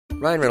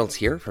Ryan Reynolds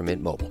here from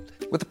Mint Mobile.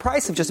 With the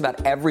price of just about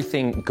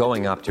everything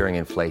going up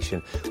during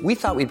inflation, we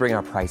thought we'd bring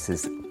our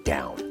prices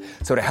down.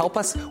 So to help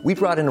us, we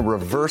brought in a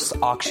reverse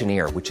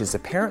auctioneer, which is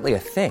apparently a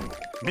thing.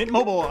 Mint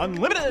Mobile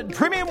Unlimited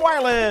Premium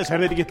Wireless. How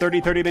to get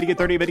 30, 30, bit to get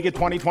 30, bit to get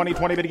 20, 20,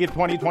 20, bit to get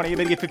 20, 20,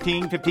 bit to get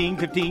 15, 15,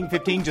 15,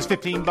 15, just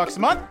 $15 a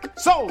month?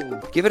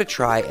 Sold! Give it a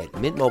try at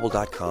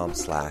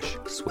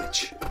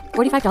mintmobile.com/switch.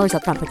 $45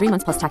 up front for 3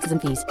 months plus taxes and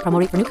fees. Promo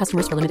rate for new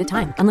customers for limited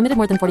time. Unlimited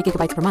more than 40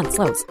 gigabytes per month.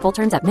 Slows full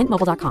terms at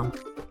mintmobile.com.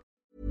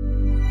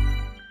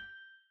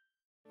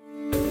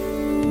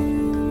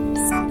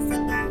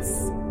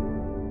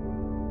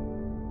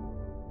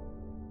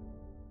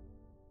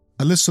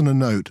 A listener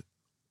note,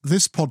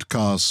 this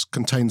podcast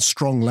contains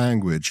strong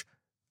language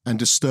and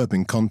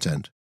disturbing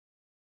content.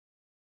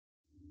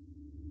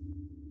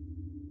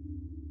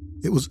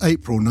 It was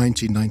April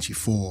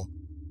 1994.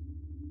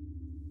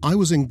 I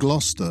was in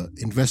Gloucester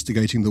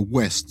investigating the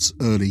West's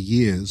early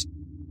years.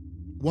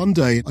 One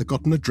day I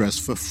got an address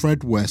for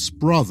Fred West's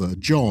brother,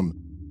 John.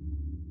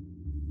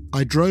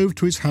 I drove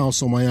to his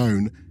house on my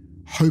own,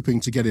 hoping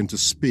to get him to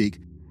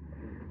speak.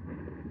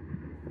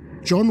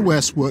 John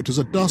West worked as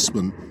a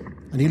dustman,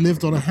 and he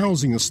lived on a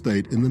housing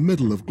estate in the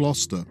middle of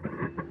Gloucester.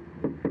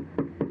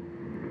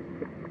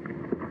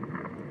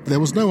 There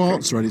was no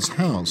answer at his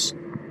house,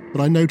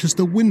 but I noticed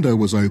the window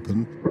was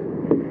open.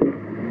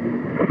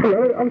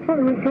 Hello, I'm trying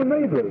to reach your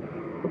neighbours.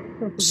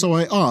 So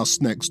I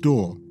asked next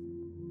door.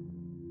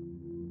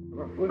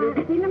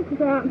 I've seen them to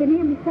go out and been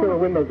here myself. The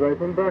window's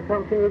open, but I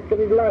can't seem to get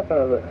his light out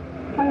of it.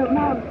 I don't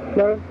know.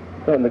 No?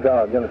 They're in the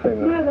garden, you haven't seen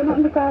them? No, they're not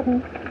in the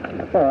garden.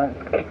 All right.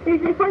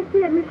 If I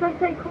see them, should I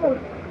take calls?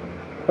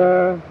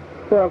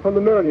 Well, from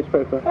the Mirror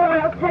newspaper. All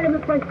right, I'll tell him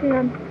if I see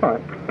them. All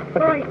right.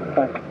 All right.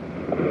 Thanks.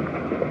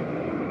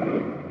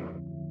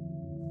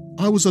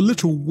 I was a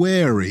little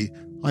wary.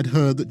 I'd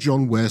heard that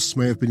John West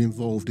may have been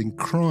involved in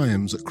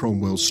crimes at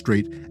Cromwell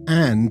Street,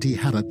 and he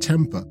had a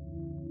temper.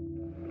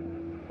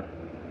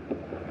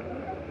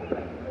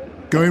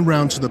 Going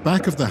round to the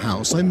back of the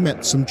house, I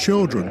met some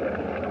children.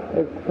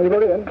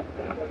 Anybody in?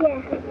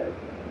 Yeah.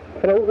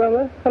 Can I walk down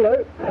there?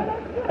 Hello?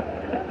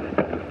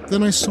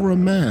 Then I saw a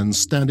man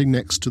standing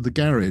next to the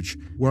garage,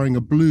 wearing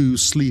a blue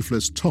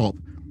sleeveless top.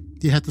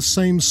 He had the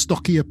same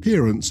stocky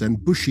appearance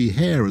and bushy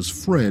hair as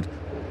Fred.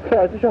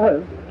 Sorry, is this your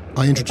home?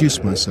 I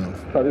introduced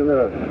myself. I didn't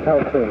know.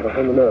 Howard Sims, I'm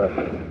from the Mirror.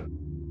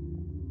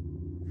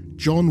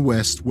 John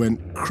West went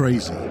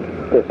crazy.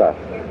 Yes, sir.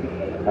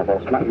 I'll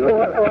smack you.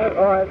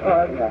 All right,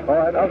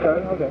 I'll go.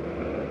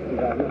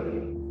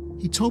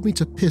 He told me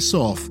to piss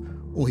off,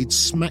 or he'd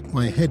smack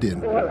my head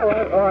in, All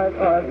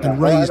right.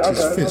 and raised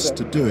his fist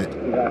to do it.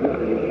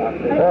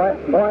 All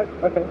right,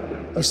 okay.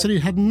 He said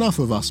he'd had enough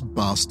of us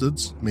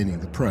bastards, meaning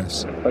the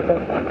press. Okay.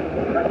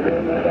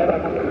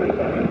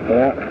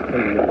 Yeah.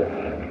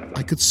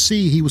 I could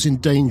see he was in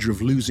danger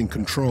of losing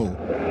control.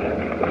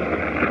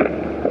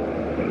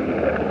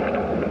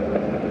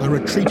 I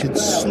retreated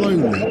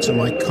slowly to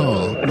my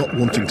car, not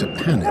wanting to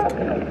panic.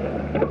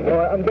 All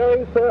right, I'm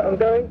going, sir, I'm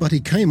going. But he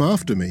came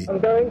after me. I'm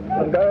going.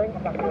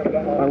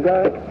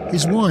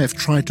 His wife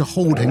tried to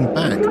hold him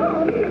back.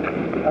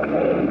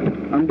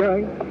 I'm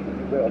going.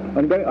 I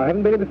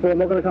haven't been here before. I'm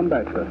not going to come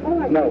back, sir. All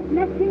right, no.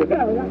 Let him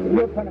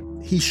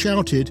go. He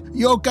shouted,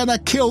 "You're going to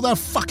kill the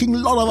fucking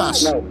lot of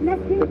us!" No. Let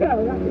him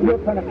go. You're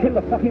trying to kill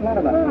the fucking lot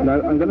of us. Right.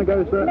 No, I'm going to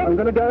go, sir. I'm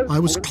going to go. I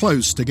was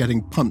close to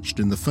getting punched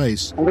in the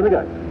face. I'm going to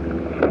go.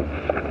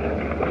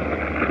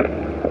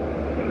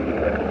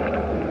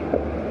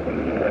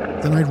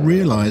 Then I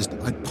realised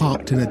I'd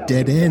parked in a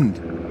dead end.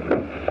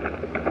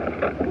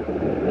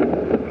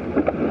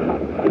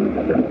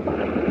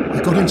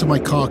 I got into my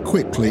car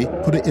quickly,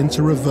 put it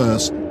into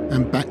reverse,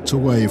 and backed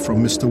away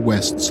from Mr.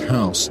 West's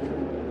house,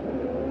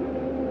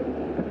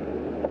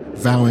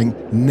 vowing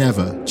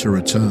never to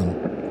return.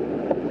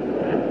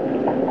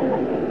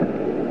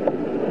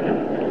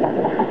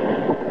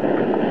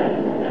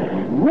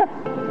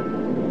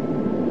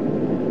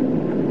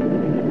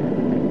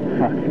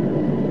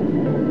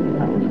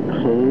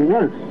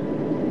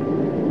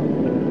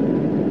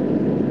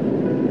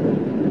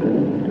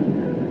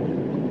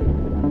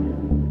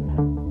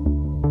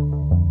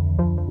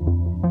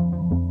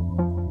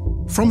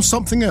 From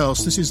Something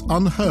Else, this is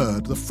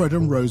Unheard, the Fred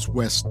and Rose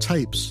West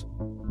tapes.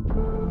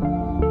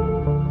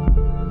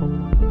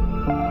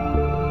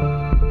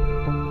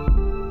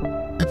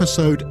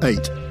 Episode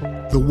 8,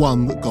 The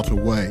One That Got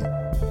Away.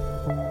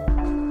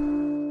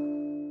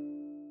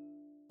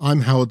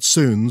 I'm Howard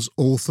Soons,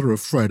 author of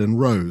Fred and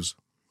Rose.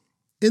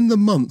 In the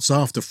months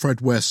after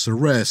Fred West's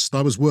arrest,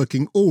 I was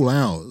working all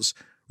hours,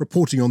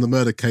 reporting on the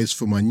murder case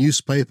for my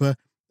newspaper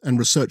and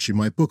researching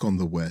my book on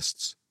the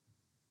Wests.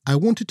 I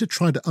wanted to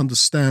try to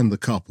understand the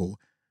couple,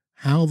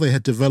 how they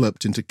had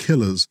developed into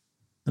killers,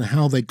 and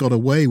how they got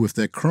away with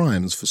their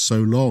crimes for so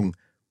long.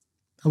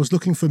 I was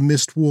looking for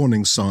missed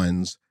warning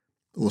signs,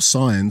 or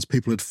signs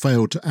people had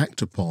failed to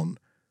act upon.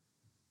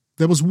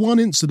 There was one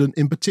incident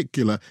in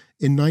particular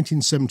in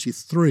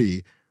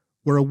 1973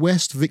 where a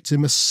West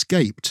victim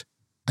escaped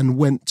and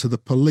went to the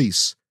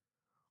police.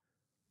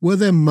 Were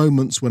there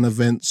moments when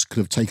events could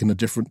have taken a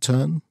different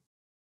turn?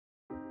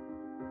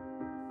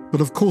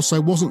 But of course I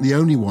wasn't the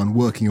only one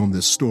working on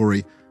this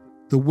story.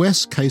 The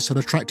West case had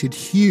attracted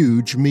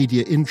huge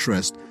media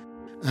interest,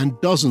 and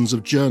dozens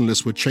of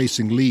journalists were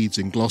chasing leads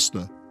in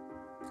Gloucester.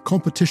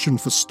 Competition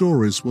for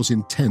stories was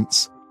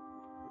intense.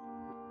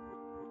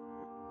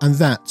 And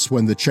that's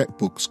when the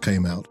checkbooks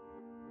came out.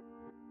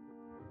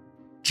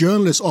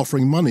 Journalists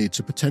offering money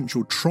to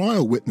potential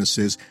trial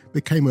witnesses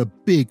became a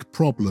big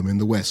problem in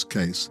the West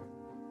case.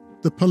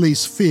 The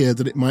police feared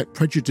that it might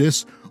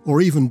prejudice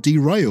or even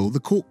derail the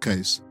court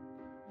case.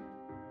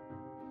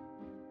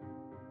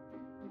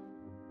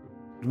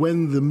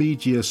 When the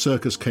media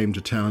circus came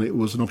to town, it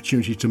was an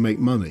opportunity to make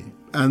money.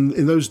 And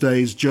in those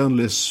days,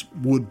 journalists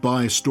would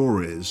buy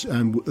stories,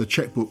 and the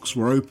checkbooks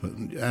were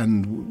open,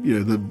 and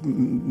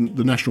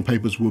the national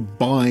papers would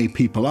buy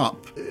people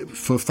up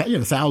for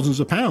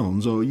thousands of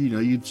pounds, or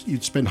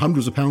you'd spend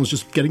hundreds of pounds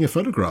just getting a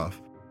photograph.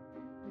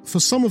 For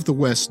some of the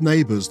West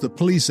neighbours, the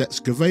police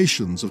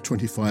excavations of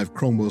 25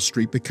 Cromwell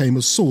Street became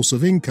a source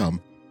of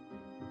income.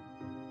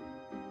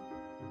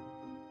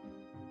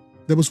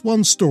 There was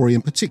one story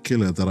in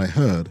particular that I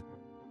heard.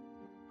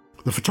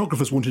 The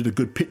photographers wanted a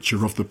good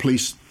picture of the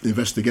police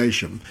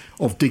investigation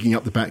of digging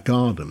up the back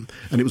garden,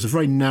 and it was a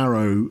very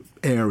narrow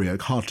area,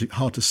 hard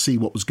to see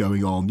what was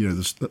going on.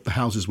 The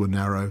houses were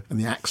narrow and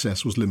the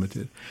access was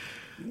limited.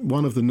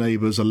 One of the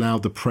neighbours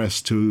allowed the press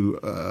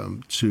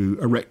to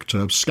erect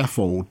a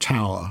scaffold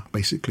tower,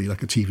 basically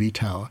like a TV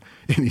tower,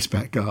 in his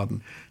back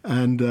garden.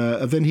 And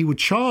then he would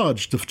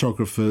charge the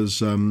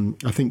photographers,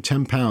 I think,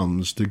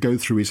 £10 to go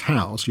through his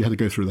house. You had to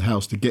go through the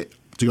house to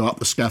go up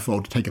the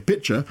scaffold to take a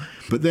picture.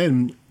 But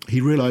then he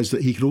realised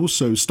that he could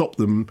also stop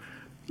them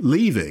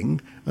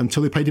leaving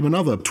until they paid him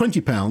another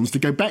 £20 to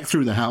go back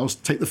through the house,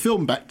 take the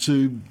film back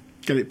to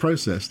get it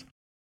processed.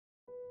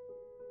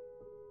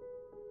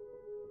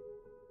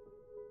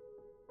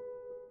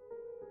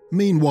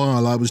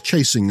 Meanwhile, I was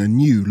chasing a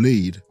new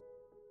lead.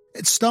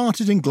 It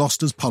started in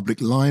Gloucester's public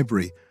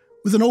library,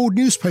 with an old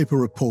newspaper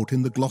report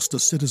in the Gloucester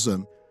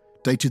Citizen,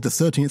 dated the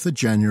 13th of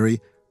January,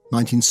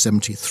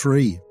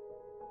 1973.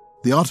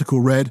 The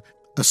article read,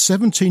 "A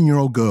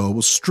 17-year-old girl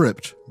was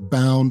stripped,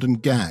 bound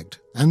and gagged,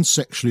 and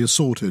sexually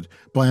assaulted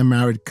by a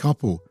married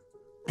couple,"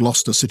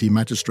 Gloucester City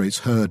magistrates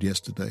heard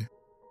yesterday.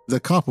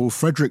 The couple,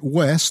 Frederick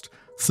West,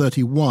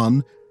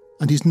 31,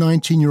 and his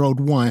 19-year-old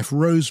wife,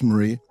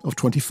 Rosemary, of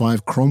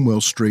 25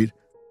 Cromwell Street,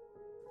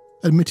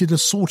 admitted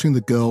assaulting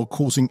the girl,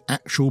 causing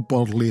actual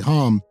bodily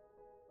harm.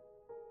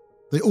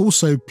 They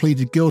also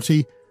pleaded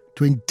guilty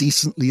to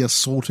indecently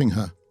assaulting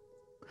her.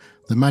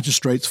 The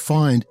magistrates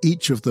fined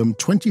each of them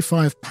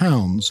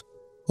 £25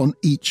 on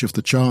each of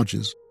the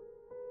charges.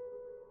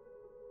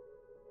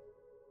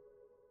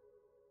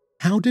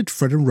 How did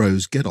Fred and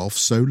Rose get off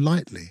so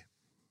lightly?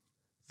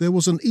 There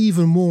was an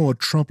even more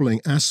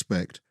troubling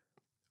aspect.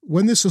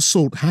 When this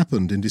assault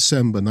happened in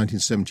December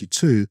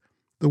 1972,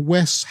 the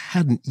Wests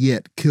hadn't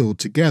yet killed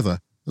together,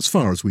 as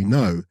far as we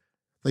know.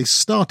 They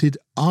started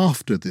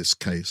after this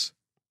case.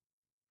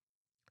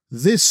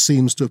 This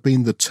seems to have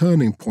been the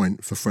turning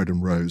point for Fred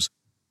and Rose,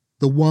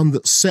 the one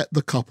that set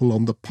the couple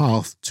on the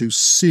path to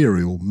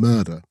serial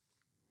murder.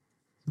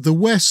 The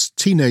West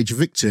teenage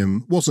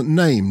victim wasn't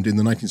named in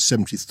the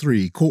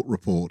 1973 court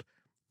report,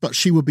 but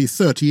she would be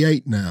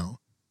 38 now.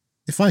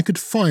 If I could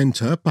find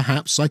her,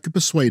 perhaps I could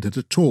persuade her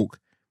to talk.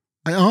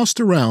 I asked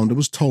around and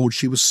was told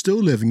she was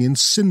still living in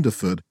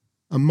Cinderford,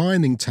 a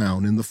mining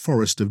town in the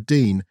Forest of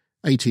Dean,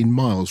 18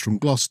 miles from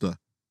Gloucester.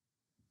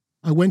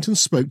 I went and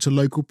spoke to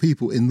local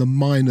people in the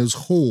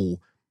Miners'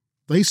 Hall.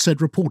 They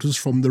said reporters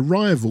from the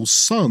rival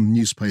Sun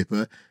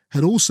newspaper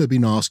had also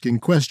been asking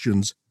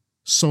questions,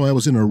 so I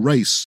was in a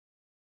race.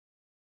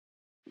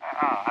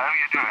 How are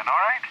you doing?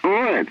 All right? All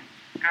right.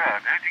 Good. How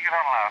did you get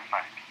on last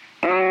night?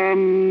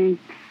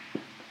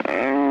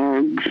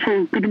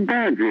 So good and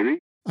bad, really.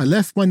 I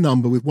left my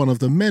number with one of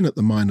the men at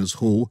the Miners'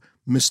 Hall,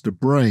 Mr.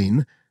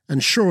 Brain,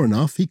 and sure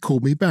enough, he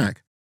called me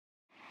back.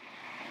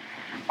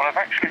 Well, I've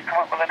actually come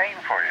up with a name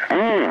for you.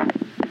 Oh.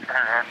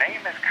 Her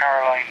name is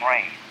Caroline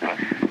Rain, but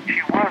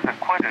she was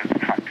quite an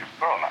attractive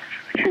girl,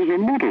 actually. She was a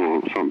model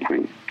or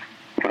something,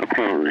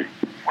 apparently.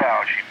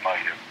 Well, she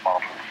might have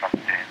modelled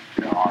something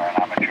on an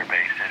amateur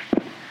basis,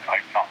 but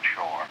I'm not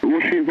sure.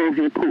 Was she involved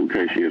in a court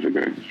case years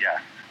ago?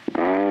 Yes.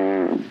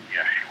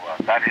 Yes, she was.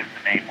 That is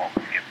the name what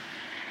was given.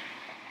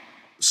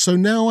 So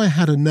now I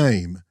had a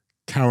name,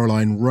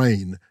 Caroline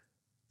Rain,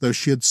 though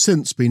she had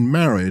since been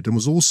married and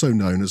was also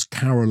known as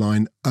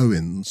Caroline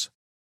Owens.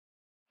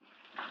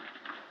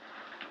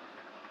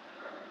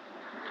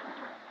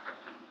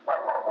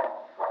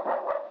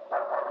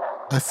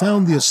 I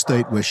found the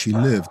estate where she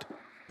lived,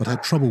 but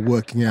had trouble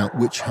working out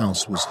which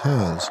house was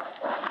hers,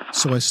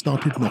 so I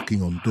started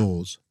knocking on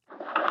doors.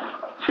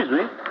 Excuse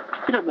me,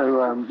 you don't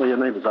know where your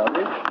neighbours are, do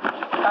you?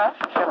 Huh?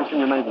 You haven't seen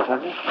your neighbours,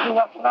 have you? You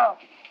want to know?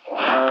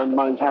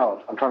 Mine's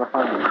Howard. I'm trying to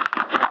find them.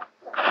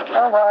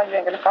 Oh, well, you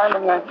ain't going to find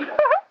them then.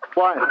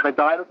 Why? Have they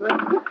died or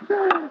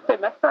something? They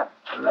messed up.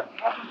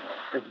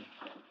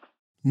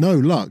 No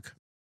luck.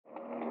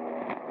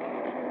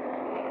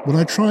 When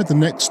I tried the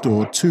next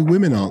door, two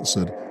women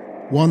answered.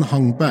 One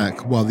hung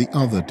back while the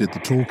other did the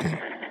talking.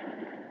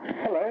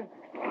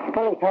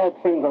 Howard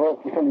Soons. I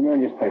work for the Mirror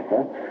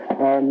newspaper.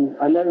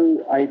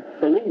 I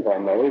believe I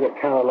know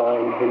that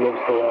Caroline, who lives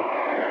here,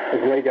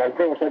 is a lady I'd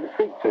very much like to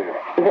speak to.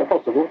 Is that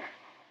possible?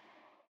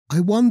 I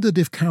wondered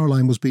if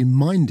Caroline was being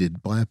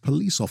minded by a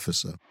police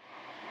officer.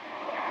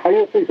 Are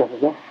you a police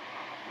officer?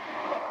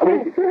 I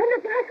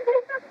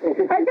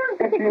don't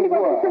particularly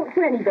want to talk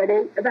to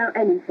anybody about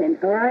anything,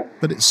 all right?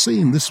 But it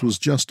seemed this was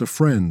just a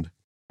friend.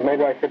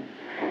 Maybe I could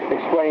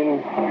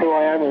explain who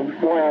I am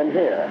and why I'm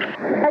here.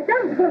 I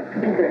don't want to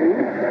be rude.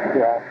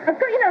 Yeah. I've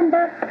got your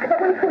number. If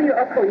I want to call you,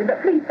 I'll call you,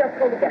 but please don't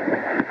call again.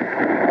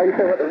 Are you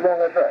saying what the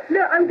wrong address?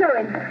 No, I'm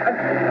going.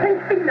 Please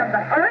speak number,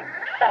 all right?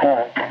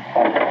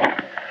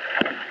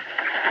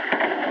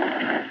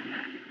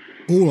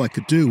 All I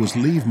could do was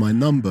leave my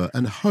number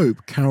and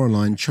hope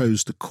Caroline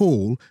chose to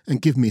call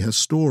and give me her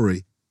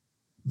story.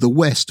 The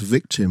West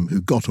victim who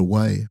got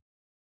away.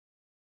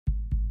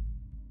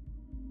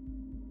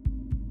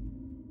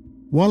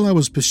 While I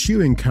was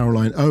pursuing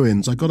Caroline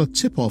Owens, I got a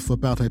tip-off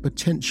about a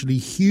potentially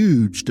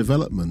huge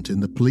development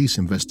in the police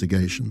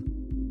investigation.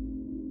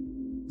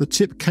 The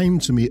tip came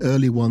to me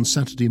early one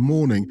Saturday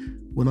morning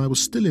when I was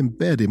still in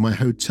bed in my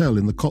hotel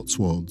in the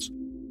Cotswolds.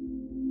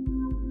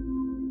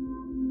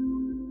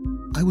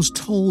 I was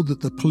told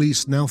that the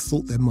police now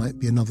thought there might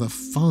be another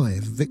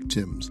 5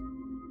 victims,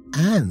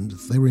 and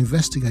they were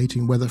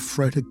investigating whether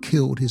Fred had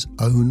killed his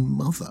own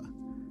mother.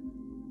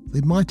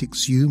 They might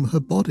exhume her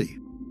body.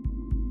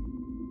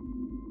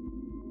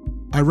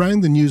 I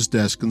rang the news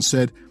desk and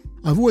said,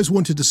 "I've always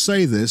wanted to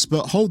say this,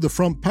 but hold the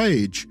front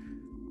page."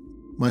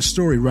 My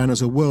story ran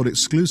as a world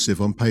exclusive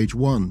on page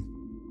 1.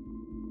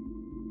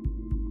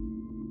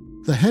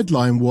 The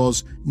headline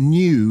was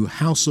 "New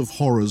House of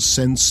Horrors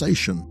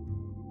Sensation."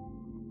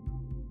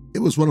 It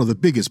was one of the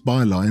biggest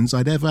bylines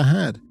I'd ever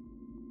had.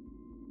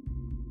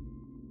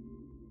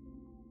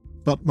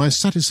 But my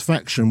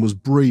satisfaction was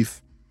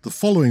brief. The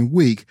following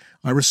week,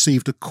 I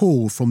received a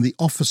call from the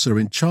officer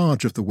in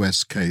charge of the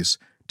West case,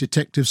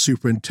 Detective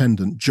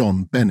Superintendent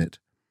John Bennett,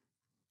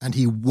 and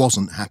he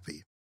wasn't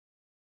happy.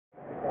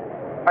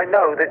 I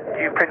know that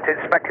you printed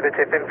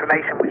speculative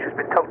information which has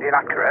been totally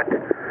inaccurate,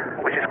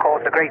 which has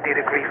caused a great deal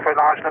of grief for a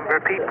large number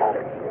of people.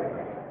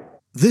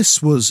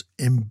 This was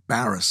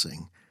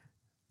embarrassing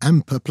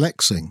and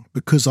perplexing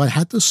because I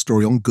had the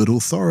story on good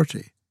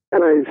authority. And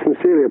I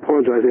sincerely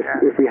apologise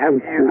if we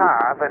haven't... You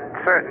have, and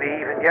certainly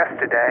even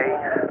yesterday,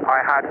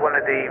 I had one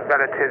of the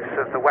relatives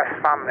of the West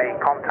family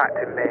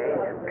contacting me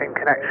in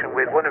connection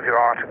with one of your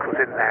articles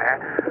in there,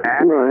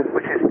 right,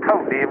 which is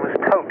totally and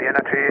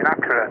utterly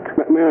inaccurate.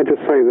 May I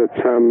just say that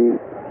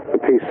the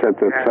piece said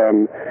that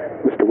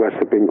Mr. West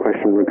had been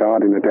questioned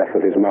regarding the death of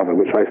his mother,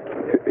 is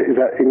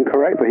that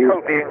incorrect? That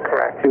Totally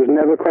incorrect. He was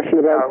never questioned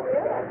about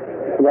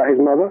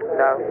his mother?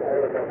 No.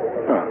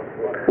 Oh.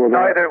 Well,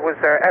 neither was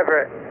there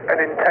ever an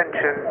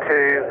intention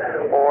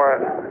to, or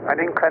an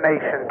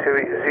inclination to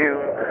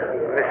exhume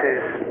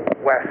Mrs.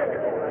 West.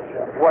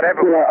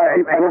 Whatever. Well, I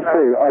must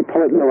say, I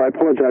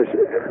apologise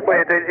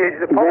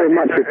very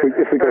much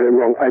if we got it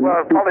wrong.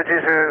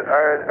 Apologies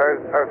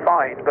are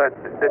fine, but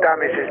the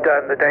damage is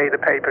done the day the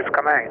papers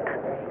come out.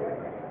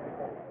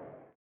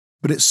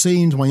 But it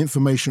seemed my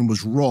information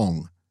was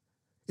wrong.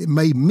 It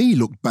made me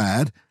look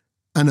bad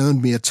and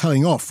earned me a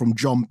telling off from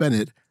John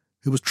Bennett,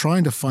 who was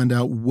trying to find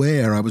out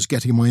where I was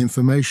getting my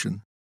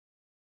information.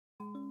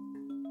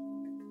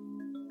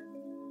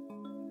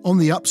 On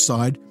the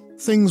upside,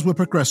 things were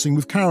progressing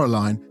with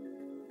Caroline.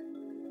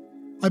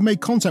 I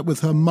made contact with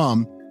her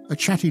mum, a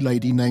chatty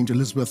lady named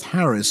Elizabeth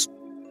Harris,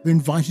 who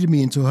invited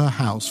me into her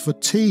house for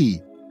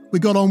tea. We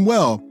got on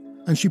well,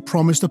 and she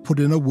promised to put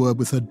in a word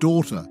with her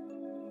daughter.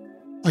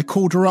 I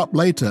called her up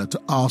later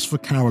to ask for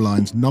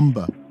Caroline's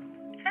number.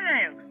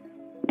 Hello.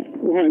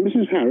 Oh, hi,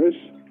 Mrs. Harris.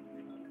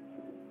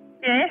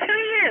 Yes, who are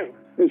you?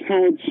 It's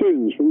Howard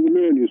Soons from the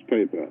Mirror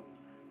newspaper.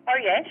 Oh,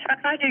 yes.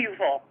 What can I do you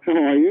for? How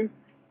are you?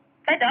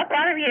 Fed up,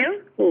 what are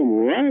you? Oh, I'm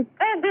all right.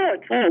 Oh, good.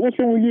 Oh, what's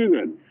wrong with you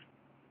then?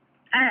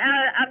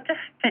 I'm just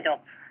fed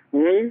up. Are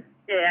you?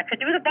 Yeah, I could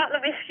do with a bottle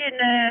of whiskey and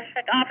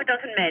like half a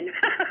dozen men.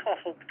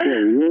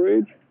 Yeah, your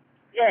age?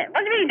 Yeah, what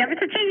do you mean? I'm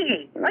so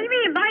cheeky. What do you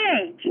mean, my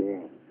age?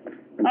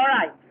 Yeah. All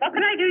right, what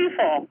can I do you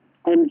for?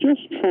 I'm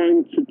just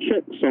trying to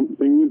check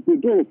something with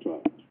your daughter.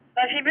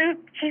 Well,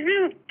 she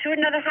moved to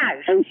another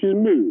house. Oh, she's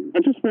moved. I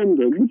just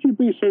wondered, would you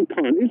be so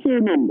kind? Is there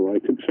a number I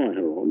could try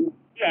her on?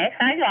 Yes,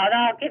 hang on,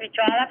 I'll give it to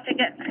you. I'll have to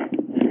get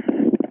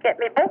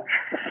my book.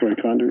 Very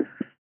kind of you.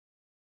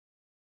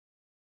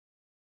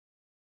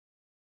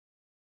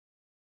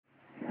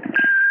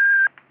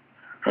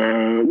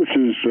 This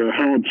is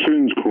Howard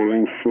Soons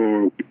calling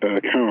for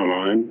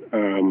Caroline.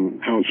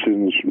 Howard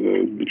Soons,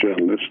 the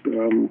journalist.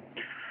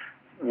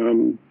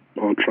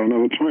 I'll try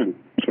another time.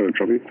 Sorry,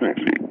 trouble you.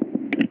 Thanks.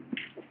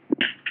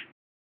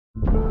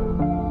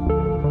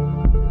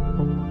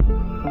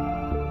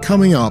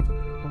 Coming up,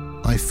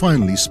 I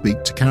finally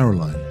speak to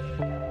Caroline.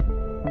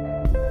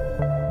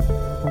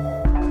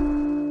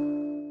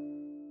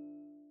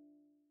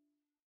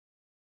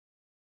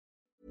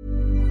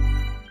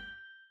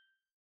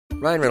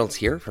 Ryan Reynolds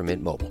here from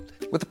Mint Mobile.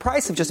 With the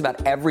price of just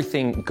about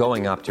everything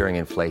going up during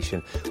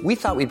inflation, we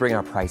thought we'd bring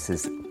our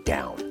prices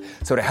down.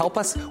 So to help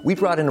us, we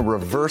brought in a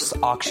reverse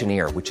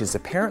auctioneer, which is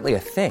apparently a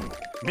thing.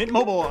 Mint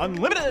Mobile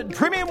Unlimited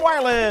Premium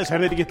Wireless. How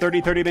to get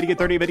 30, 30, how to get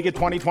 30, how to get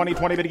 20, 20,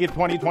 20, how to get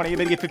 20, 20, how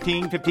to get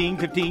 15, 15,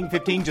 15,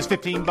 15, just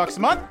 $15 a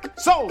month?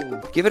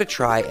 Sold! Give it a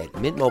try at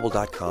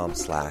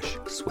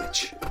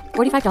mintmobile.com/switch.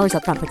 $45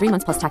 up front for 3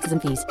 months plus taxes and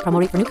fees.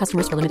 Promo rate for new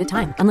customers for limited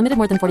time. Unlimited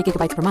more than 40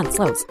 gigabytes per month.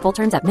 Slows full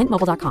terms at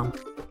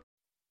mintmobile.com.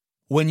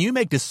 When you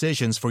make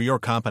decisions for your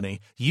company,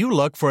 you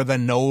look for the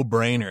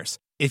no-brainers.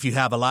 If you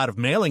have a lot of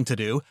mailing to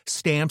do,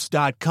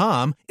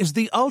 Stamps.com is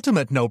the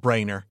ultimate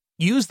no-brainer.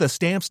 Use the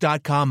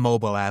Stamps.com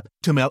mobile app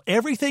to mail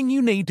everything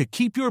you need to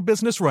keep your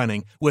business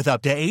running with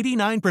up to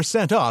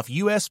 89% off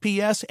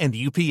USPS and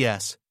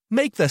UPS.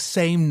 Make the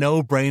same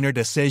no-brainer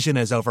decision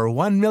as over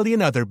 1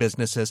 million other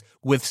businesses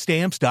with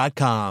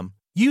Stamps.com.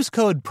 Use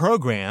code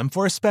PROGRAM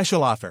for a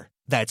special offer.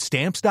 That's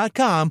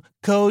Stamps.com,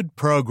 code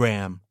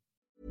PROGRAM.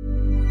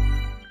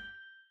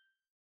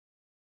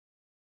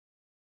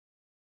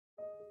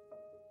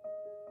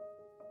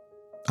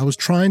 I was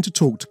trying to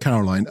talk to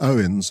Caroline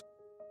Owens,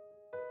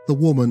 the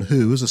woman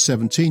who, as a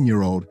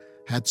 17-year-old,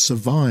 had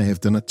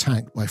survived an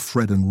attack by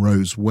Fred and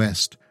Rose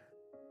West.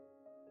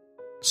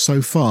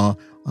 So far,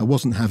 I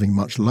wasn't having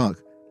much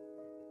luck.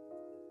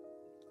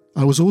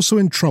 I was also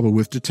in trouble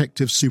with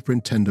Detective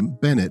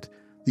Superintendent Bennett,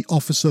 the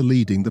officer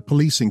leading the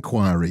police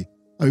inquiry,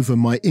 over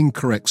my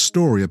incorrect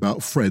story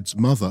about Fred's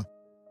mother.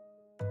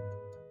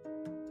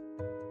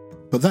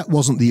 But that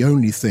wasn't the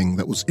only thing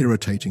that was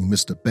irritating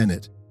Mr.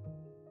 Bennett.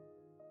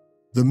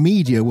 The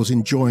media was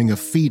enjoying a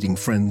feeding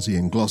frenzy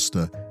in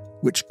Gloucester,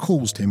 which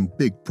caused him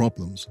big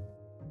problems.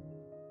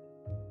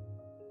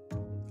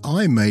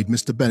 I made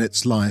Mr.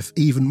 Bennett's life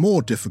even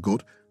more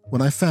difficult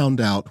when I found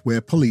out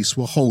where police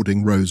were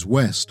holding Rose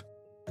West.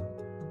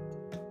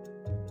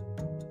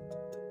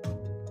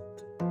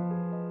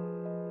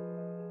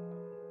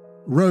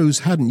 Rose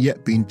hadn't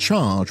yet been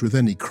charged with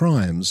any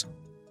crimes,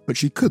 but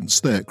she couldn't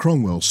stay at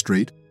Cromwell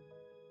Street,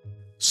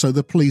 so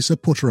the police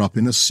had put her up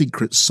in a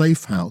secret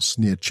safe house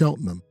near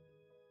Cheltenham.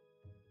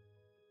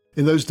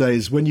 In those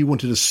days, when you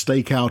wanted to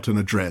stake out an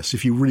address,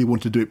 if you really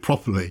wanted to do it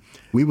properly,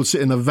 we would sit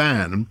in a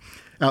van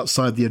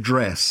outside the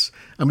address,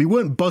 and we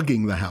weren't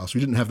bugging the house.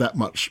 We didn't have that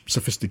much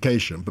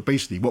sophistication, but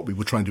basically what we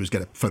were trying to do is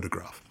get a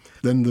photograph.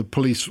 Then the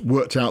police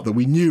worked out that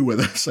we knew where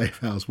the safe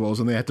house was,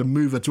 and they had to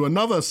move her to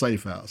another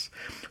safe house.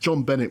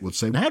 John Bennett would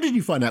say, "How did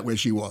you find out where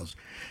she was?"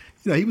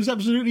 You know, he was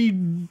absolutely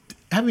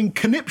having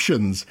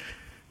conniptions.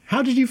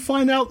 "How did you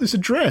find out this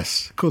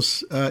address?"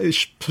 Because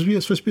it's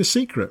supposed to be a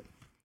secret.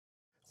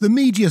 The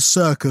media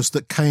circus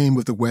that came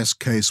with the West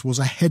case was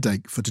a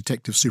headache for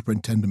Detective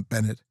Superintendent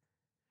Bennett.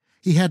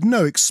 He had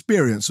no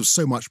experience of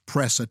so much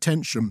press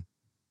attention.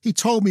 He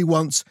told me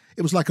once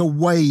it was like a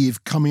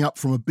wave coming up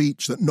from a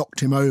beach that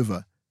knocked him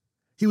over.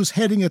 He was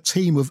heading a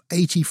team of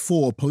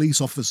 84 police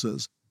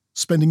officers,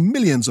 spending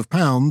millions of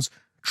pounds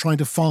trying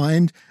to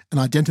find and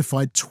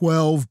identify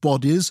 12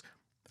 bodies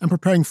and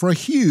preparing for a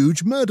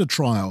huge murder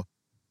trial.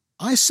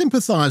 I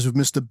sympathise with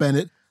Mr.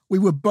 Bennett. We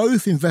were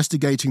both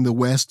investigating the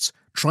Wests,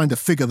 trying to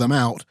figure them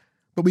out,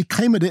 but we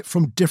came at it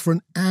from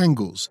different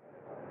angles.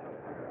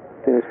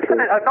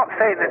 I'm not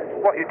saying that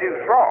what you do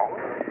is wrong.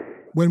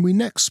 When we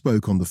next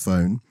spoke on the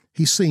phone,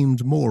 he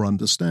seemed more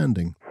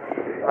understanding.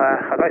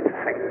 I'd like to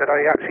think that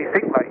I actually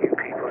think like you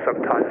people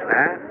sometimes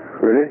now.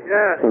 Really?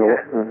 Yeah.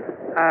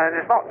 And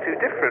it's not too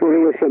different. Well, they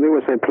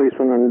always say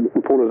policemen and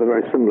reporters are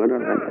very similar,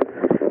 don't they?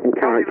 In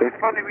character.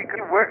 If only we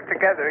could work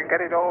together and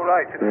get it all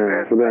right.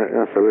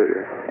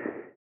 Absolutely.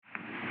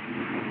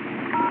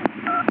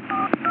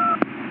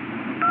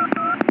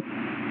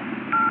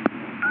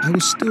 I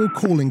was still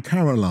calling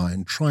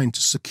Caroline, trying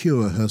to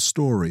secure her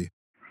story.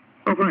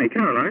 Oh, hi,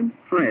 Caroline.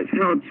 Hi, it's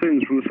Howard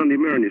Soons from the Sunday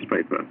Mirror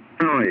newspaper.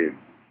 How are you?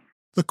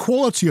 The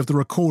quality of the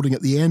recording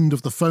at the end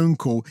of the phone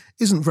call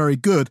isn't very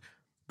good,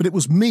 but it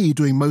was me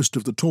doing most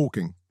of the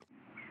talking.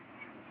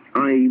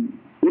 I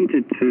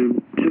wanted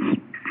to just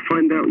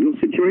find out your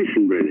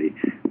situation, really.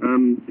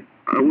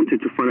 I wanted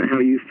to find out how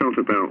you felt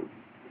about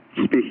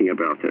speaking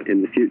about it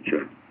in the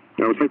future.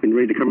 I was hoping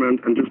really to come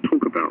around and just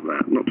talk about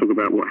that, not talk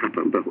about what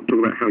happened, but talk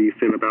about how you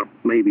feel about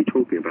maybe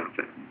talking about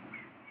it.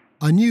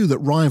 I knew that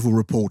rival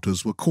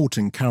reporters were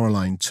courting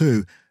Caroline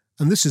too,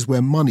 and this is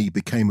where money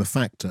became a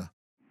factor.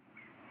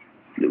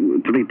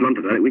 To be blunt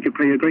about it, we could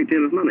pay you a great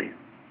deal of money.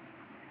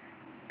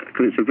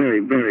 Because it's a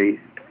very, very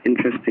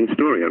interesting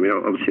story. I mean,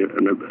 obviously,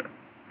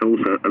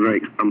 also a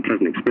very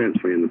unpleasant experience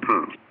for you in the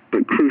past,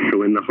 but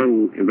crucial in the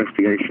whole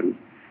investigation.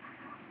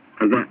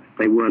 And that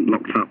they weren't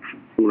locked up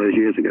all those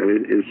years ago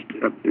is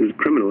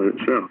criminal in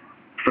itself.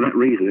 For that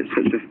reason, it's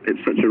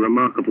such a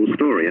remarkable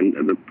story, and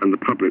the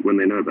public, when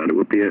they know about it,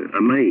 will be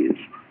amazed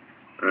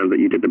that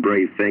you did the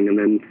brave thing, and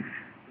then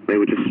they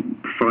would just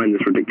find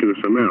this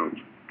ridiculous amount,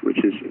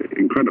 which is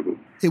incredible.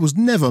 It was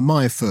never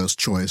my first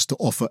choice to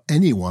offer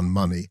anyone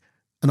money,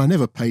 and I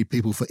never paid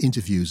people for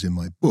interviews in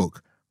my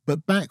book.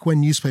 But back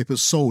when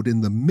newspapers sold in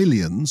the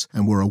millions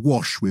and were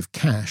awash with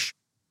cash,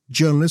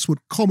 journalists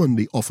would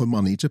commonly offer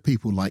money to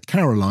people like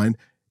Caroline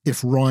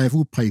if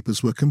rival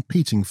papers were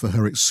competing for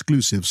her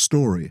exclusive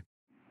story.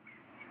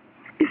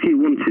 If you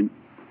wanted,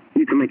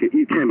 you can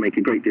make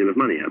a great deal of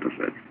money out of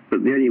it,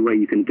 but the only way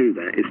you can do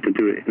that is to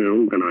do it in an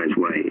organised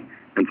way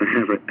and to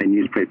have a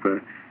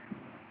newspaper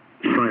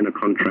sign a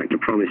contract, a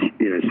promise,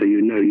 so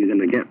you know you're going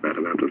to get that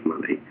amount of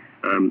money,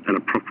 and a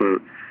proper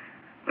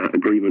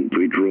agreement to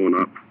be drawn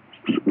up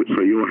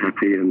so you're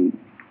happy and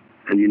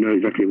you know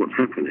exactly what's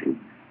happening.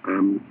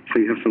 So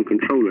you have some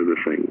control over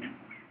things.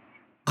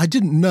 I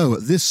didn't know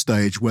at this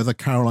stage whether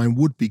Caroline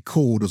would be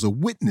called as a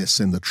witness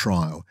in the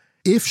trial.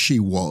 If she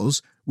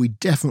was, we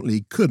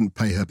definitely couldn't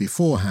pay her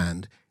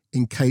beforehand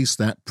in case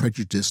that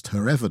prejudiced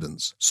her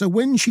evidence. So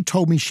when she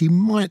told me she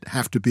might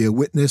have to be a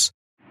witness...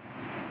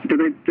 Did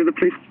the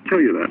police tell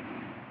you that?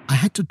 I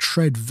had to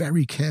tread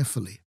very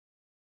carefully.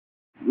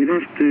 We'd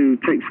have to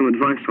take some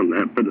advice on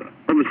that, but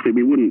obviously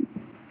we wouldn't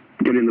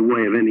get in the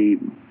way of any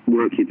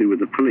work you do with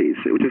the police.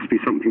 It would just be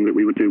something that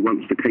we would do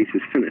once the case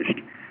is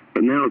finished.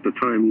 But now's the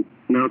time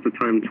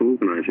to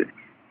organise it.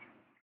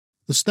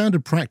 The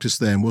standard practice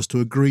then was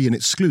to agree an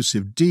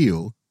exclusive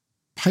deal,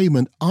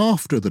 payment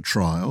after the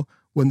trial,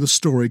 when the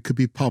story could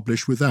be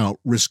published without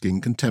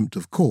risking contempt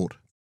of court.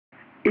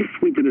 If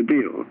we did a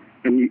deal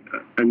and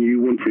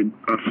you wanted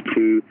us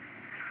to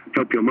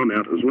help your mum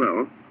out as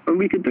well, and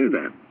we could do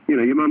that.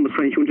 Your mum was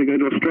saying she wanted to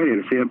go to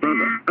Australia to see her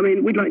brother.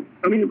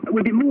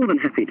 We'd be more than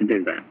happy to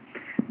do that.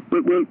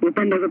 We'll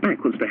bend over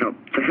backwards to help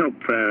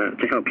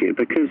you,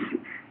 because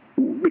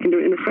we can do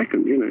it in a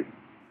second,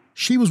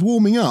 She was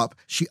warming up.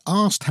 She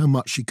asked how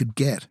much she could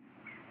get.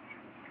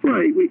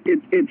 Right,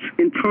 it's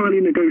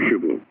entirely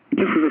negotiable,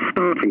 just as a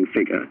starting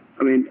figure.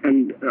 And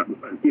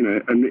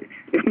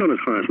it's not as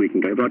high as we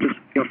can go, but I'll just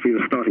offer you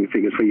the starting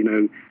figure so you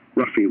know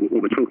roughly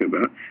what we're talking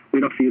about.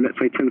 We'd offer you, let's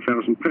say,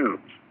 £10,000.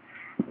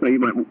 Now, you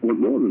might want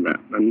more than that,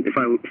 and if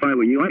I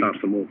were you, I'd ask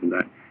for more than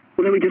that.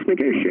 Well, then we just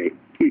negotiate.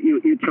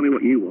 You tell me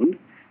what you want,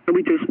 and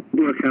we just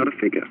work out a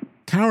figure.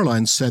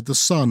 Caroline said the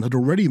Sun had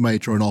already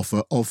made her an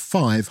offer of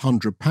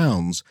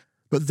 £500,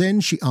 but then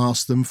she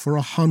asked them for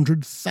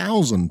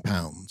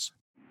 £100,000.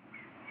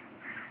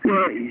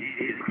 Well,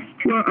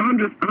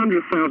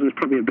 100,000 is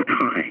probably a bit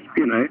high,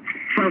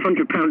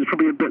 £500 is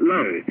probably a bit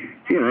low.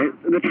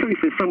 The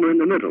truth is somewhere in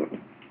the middle.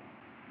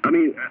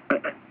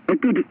 A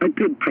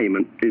good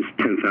payment is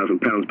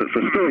 £10,000, but for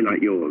a story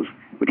like yours,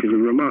 which is a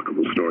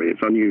remarkable story,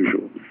 it's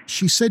unusual.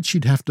 She said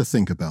she'd have to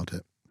think about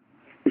it.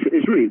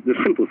 It's really, the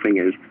simple thing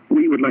is,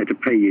 we would like to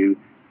pay you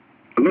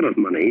a lot of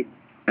money,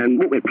 and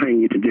what we're paying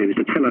you to do is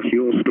to tell us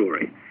your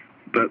story.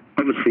 But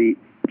obviously,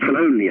 tell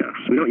only us.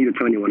 We don't want you to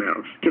tell anyone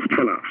else. Just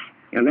tell us.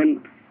 And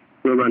then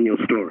we'll run your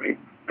story.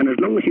 And as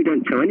long as you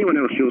don't tell anyone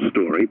else your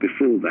story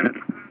before that,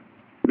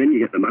 then you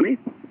get the money.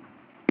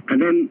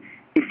 And then,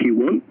 if you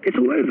want, it's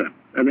all over.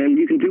 And then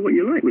you can do what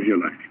you like with your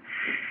life.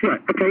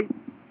 Right, okay.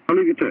 I'll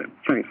leave you to it.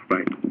 Thanks,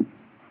 bye.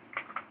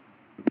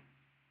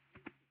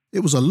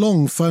 It was a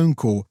long phone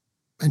call,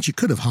 and she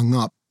could have hung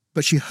up,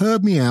 but she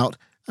heard me out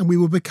and we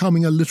were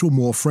becoming a little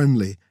more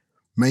friendly.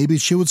 Maybe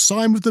she would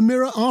sign with the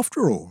Mirror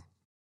after all.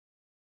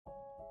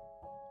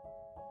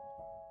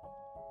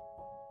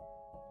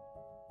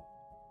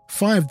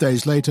 Five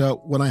days later,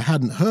 when I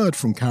hadn't heard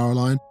from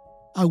Caroline,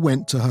 I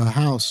went to her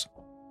house.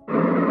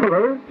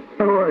 Hello,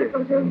 how are you?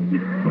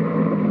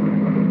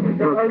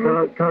 Can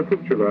I talk to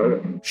you about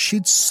it?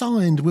 She'd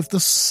signed with the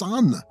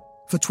Sun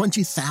for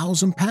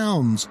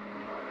 £20,000.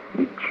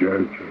 You're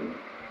joking.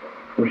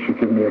 You should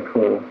give me a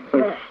call.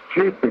 So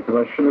stupid,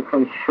 because I should have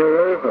come straight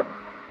over.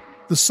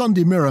 The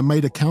Sunday Mirror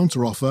made a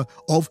counter-offer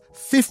of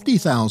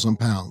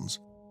 £50,000.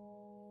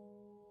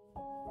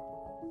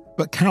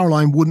 But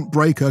Caroline wouldn't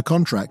break her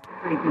contract.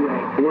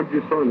 So what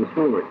did you sign this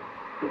morning?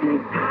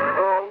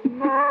 Oh,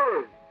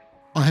 no!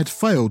 I had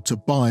failed to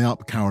buy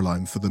up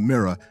Caroline for the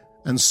Mirror,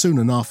 and soon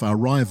enough our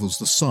rivals,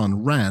 the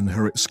Sun, ran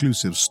her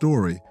exclusive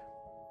story.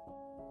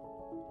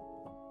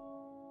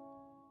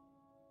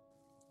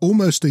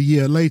 Almost a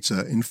year later,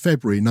 in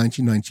February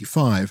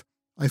 1995,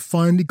 I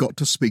finally got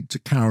to speak to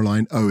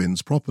Caroline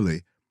Owens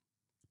properly.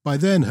 By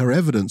then, her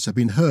evidence had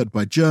been heard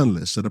by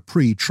journalists at a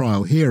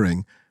pre-trial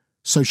hearing,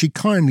 so she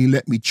kindly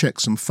let me check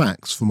some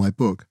facts for my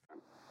book.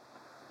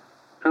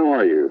 How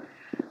are you?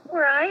 All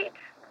right.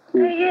 How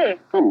are you?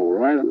 I'm all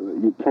right.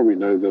 You probably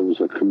know there was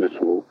a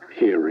committal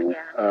hearing.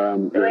 Yeah.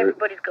 So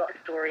everybody's got a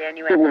story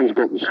anyway. Everyone's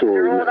got the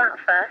story. After all that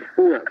fuss.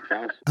 All that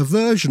fuss. A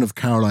version of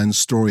Caroline's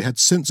story had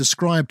since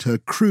described her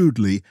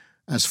crudely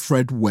as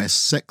Fred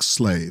West's sex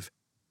slave.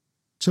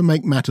 To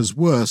make matters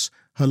worse,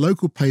 her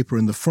local paper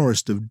in the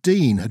Forest of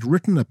Dean had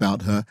written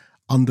about her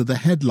under the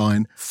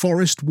headline,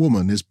 "Forest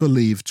Woman is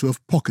believed to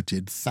have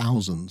pocketed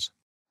thousands."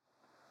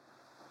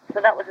 So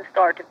that was the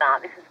start of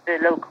that. This is the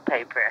local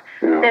paper.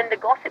 Yeah. Then the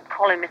gossip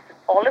columnist the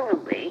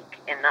following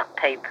week in that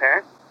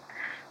paper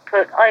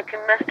put, "I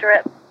can muster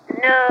up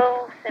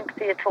no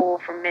sympathy at all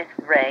for Miss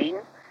Rain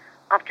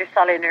after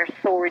selling her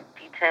sordid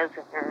details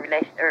of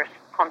her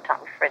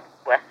contact with Fred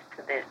West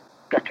to the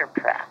gutter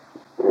press."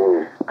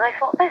 And I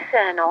thought, they're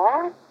saying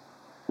all.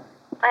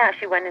 I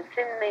actually went and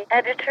seen the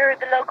editor of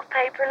the local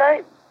paper,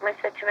 like, and I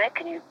said to him,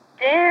 can you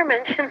dare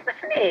mention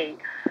me?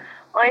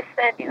 I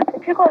said,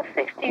 if you've got a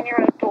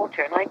 16-year-old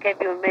daughter and I gave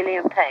you £1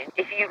 million,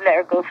 if you let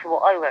her go for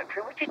what I went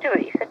through, would you do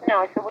it? He said, no.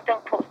 I said, well,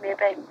 don't talk to me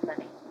about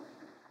money.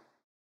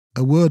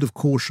 A word of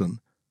caution.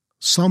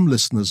 Some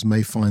listeners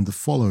may find the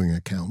following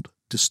account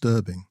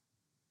disturbing.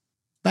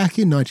 Back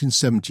in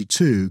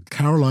 1972,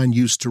 Caroline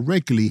used to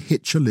regularly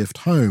hitch a lift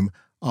home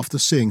after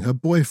seeing her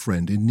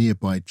boyfriend in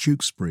nearby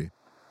Tewkesbury.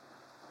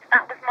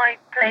 That was my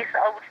place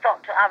that I would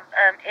stop to have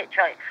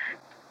hitchhike.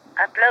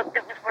 A bloke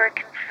that was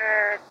working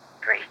for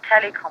British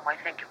Telecom, I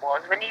think it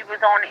was, when he was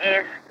on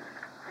his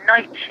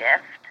night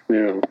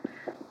shift,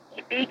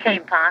 if he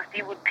came past,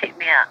 he would pick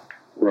me up.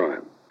 Right.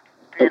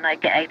 And then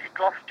I'd get out to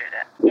Gloucester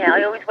then. Yeah,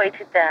 I always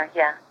waited there,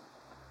 yeah.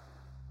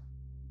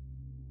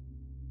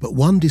 But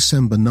one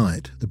December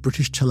night, the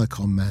British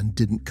Telecom man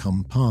didn't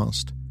come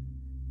past.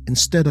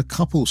 Instead, a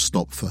couple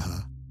stopped for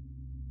her.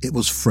 It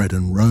was Fred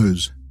and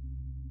Rose.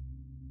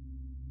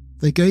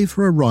 They gave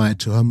her a ride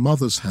to her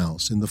mother's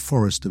house in the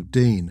Forest of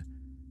Dean.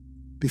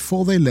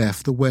 Before they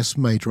left, the West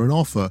made her an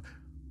offer.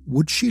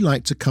 Would she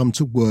like to come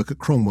to work at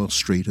Cromwell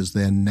Street as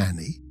their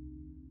nanny?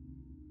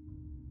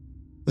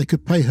 They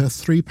could pay her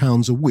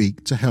 £3 a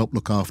week to help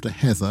look after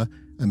Heather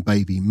and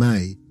baby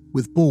May,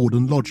 with board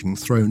and lodging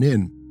thrown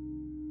in.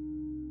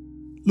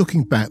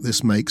 Looking back,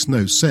 this makes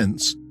no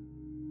sense.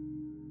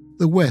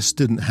 The West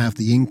didn't have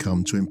the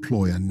income to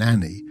employ a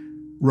nanny.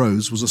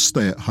 Rose was a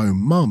stay-at-home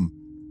mum.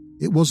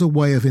 It was a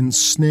way of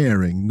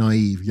ensnaring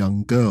naive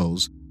young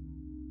girls.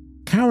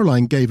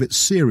 Caroline gave it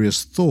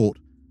serious thought.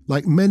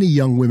 Like many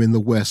young women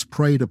the West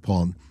preyed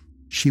upon,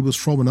 she was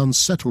from an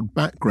unsettled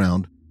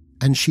background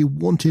and she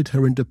wanted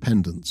her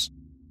independence.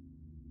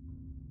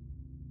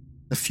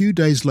 A few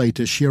days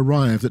later, she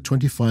arrived at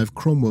 25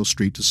 Cromwell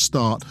Street to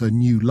start her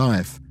new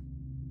life.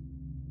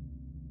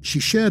 She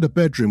shared a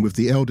bedroom with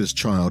the eldest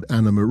child,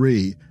 Anna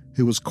Marie,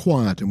 who was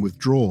quiet and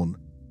withdrawn.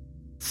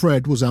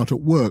 Fred was out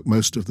at work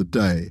most of the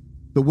day,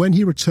 but when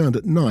he returned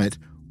at night,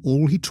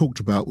 all he talked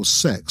about was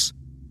sex,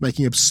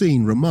 making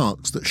obscene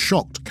remarks that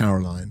shocked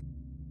Caroline.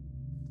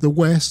 The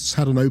Wests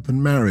had an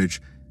open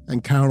marriage,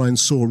 and Caroline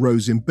saw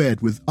Rose in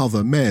bed with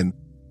other men,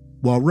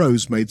 while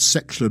Rose made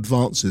sexual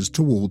advances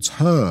towards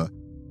her.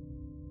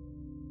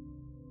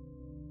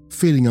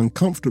 Feeling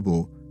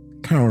uncomfortable,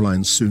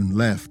 Caroline soon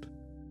left.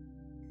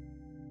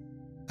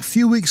 A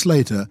few weeks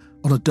later,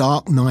 on a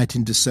dark night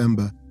in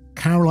December,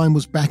 Caroline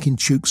was back in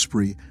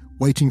Tewkesbury,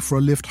 waiting for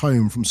a lift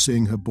home from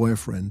seeing her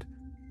boyfriend.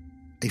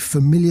 A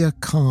familiar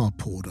car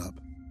pulled up.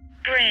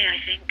 Grey, I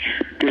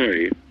think.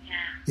 Grey?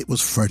 Yeah. It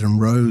was Fred and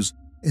Rose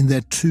in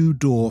their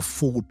two-door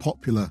Ford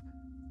Popular.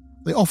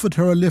 They offered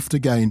her a lift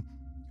again.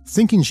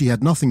 Thinking she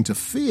had nothing to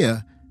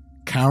fear,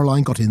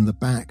 Caroline got in the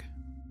back.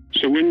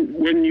 So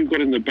when you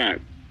got in the back,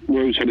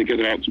 Rose had to get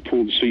out to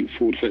pull the seat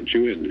forward to let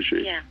you in, did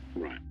she? Yeah.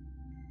 Right.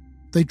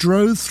 They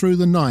drove through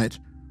the night.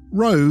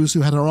 Rose,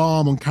 who had her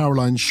arm on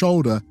Caroline's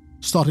shoulder,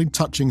 started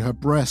touching her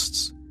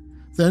breasts.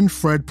 Then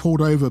Fred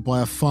pulled over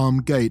by a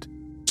farm gate,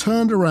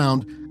 turned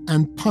around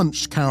and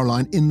punched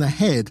Caroline in the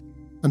head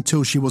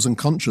until she was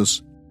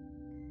unconscious.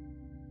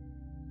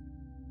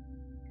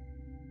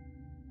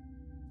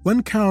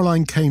 When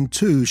Caroline came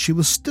to, she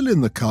was still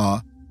in the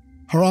car.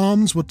 Her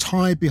arms were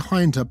tied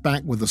behind her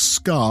back with a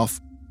scarf,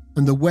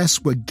 and the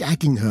Wests were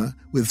gagging her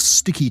with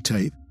sticky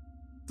tape.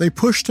 They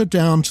pushed her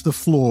down to the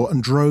floor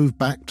and drove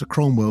back to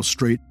Cromwell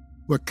Street,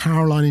 where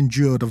Caroline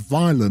endured a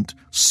violent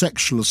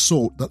sexual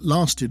assault that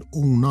lasted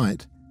all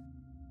night.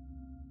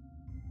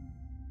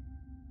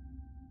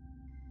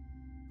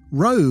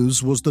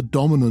 Rose was the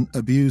dominant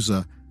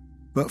abuser,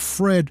 but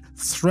Fred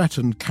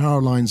threatened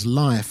Caroline's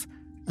life,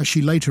 as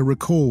she later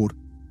recalled.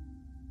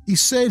 He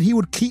said he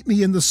would keep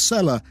me in the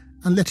cellar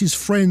and let his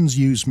friends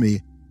use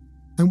me,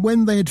 and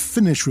when they had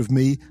finished with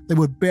me, they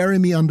would bury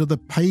me under the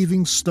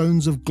paving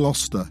stones of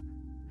Gloucester.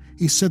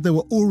 He said there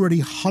were already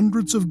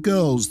hundreds of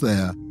girls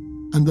there,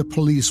 and the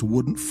police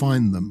wouldn't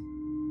find them.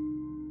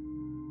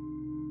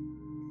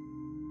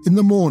 In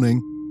the morning,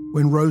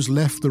 when Rose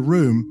left the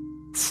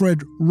room,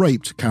 Fred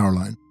raped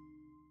Caroline.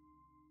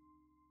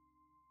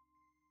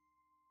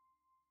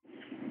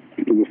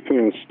 The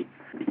first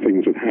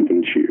things that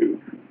happened to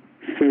you,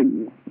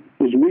 Fred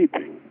was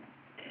weeping.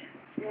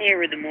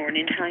 Nearer the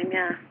morning time,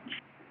 yeah.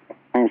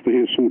 After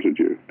he assaulted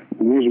you.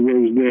 Was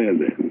Rose there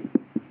then?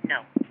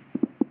 No.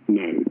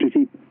 No. Did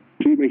he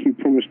make you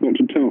promise not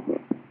to tell her?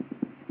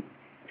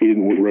 He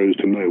didn't want Rose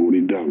to know what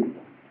he'd done.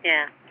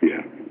 Yeah.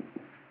 Yeah.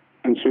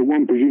 And so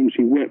one presumes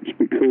he wept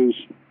because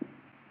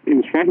he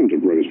was frightened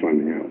of Rose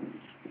finding out.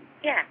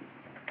 Yeah.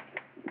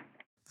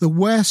 The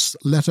Wests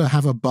let her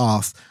have a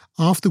bath,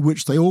 after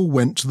which they all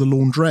went to the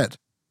laundrette.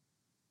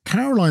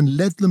 Caroline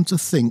led them to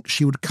think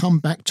she would come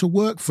back to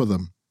work for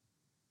them.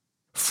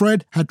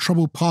 Fred had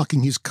trouble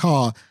parking his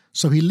car,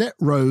 so he let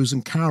Rose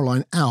and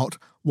Caroline out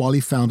while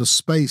he found a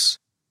space.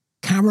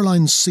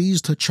 Caroline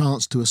seized her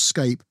chance to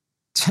escape,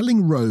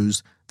 telling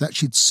Rose that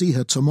she'd see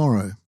her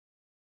tomorrow.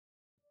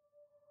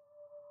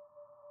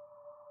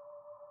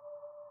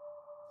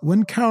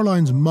 When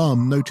Caroline's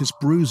mum noticed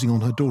bruising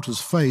on her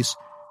daughter's face,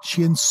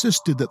 she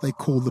insisted that they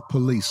call the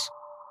police.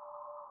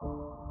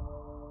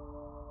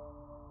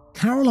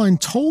 Caroline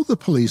told the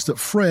police that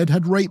Fred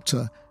had raped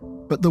her,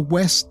 but the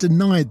West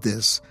denied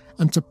this,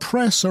 and to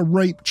press a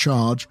rape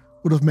charge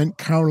would have meant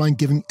Caroline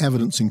giving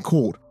evidence in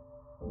court.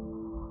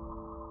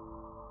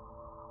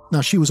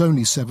 Now, she was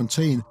only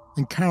 17,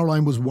 and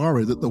Caroline was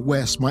worried that the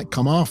West might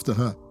come after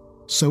her,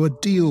 so a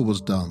deal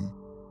was done.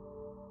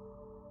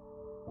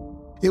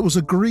 It was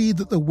agreed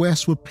that the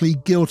West would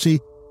plead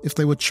guilty if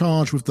they were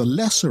charged with the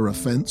lesser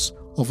offence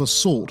of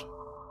assault.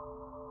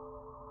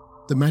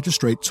 The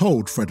magistrate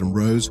told Fred and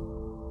Rose,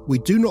 "We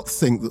do not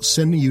think that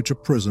sending you to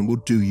prison will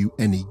do you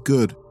any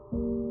good."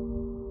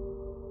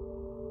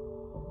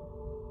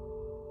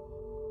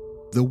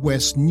 The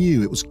West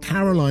knew it was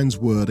Caroline's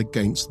word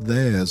against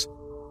theirs,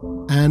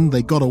 and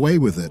they got away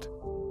with it.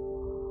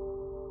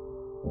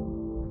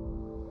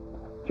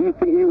 Do you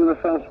think you were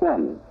the first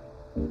one?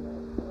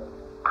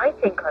 I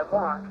think I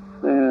was.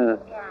 Yeah.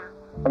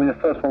 I mean, the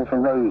first one for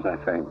Rose, I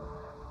think.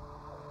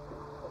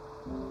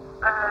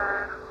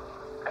 I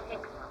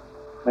think so.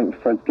 I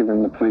think Fred's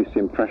given the police the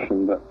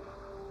impression that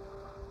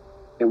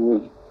it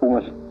was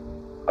almost,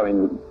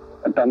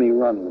 a dummy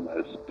run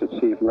almost, to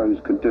see if Rose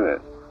could do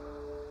it.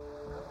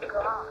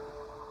 God.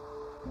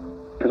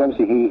 Because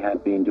obviously he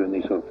had been doing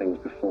these sort of things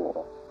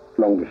before,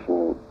 long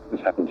before this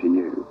happened to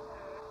you.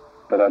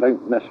 But I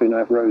don't necessarily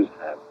know if Rose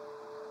had.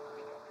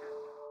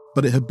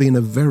 But it had been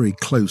a very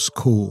close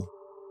call.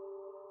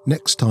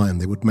 Next time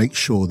they would make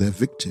sure their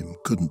victim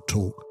couldn't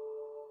talk.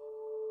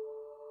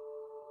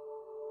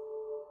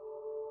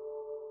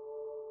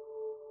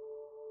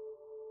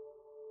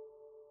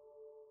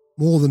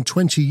 More than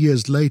 20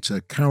 years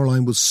later,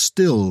 Caroline was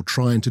still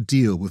trying to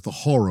deal with the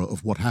horror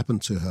of what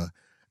happened to her,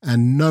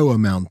 and no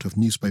amount of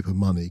newspaper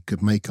money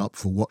could make up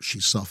for what she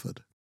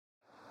suffered.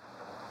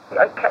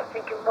 I kept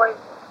thinking, why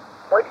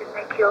didn't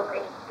they kill me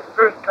the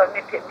first time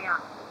they picked me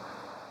up?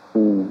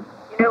 Mm.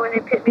 You know, when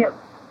they picked me up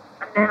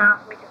and then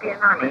asked me to be a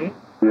nanny?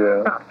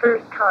 Yeah. That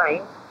first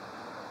time,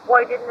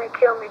 why didn't they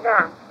kill me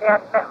then? They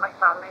hadn't met my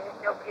family,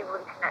 there's nobody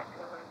really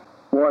connected with me.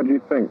 Why do you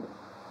think?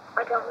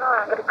 I don't know, I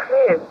haven't got a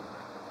clue.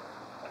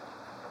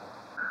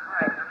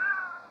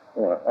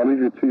 All right, I'll leave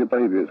you to your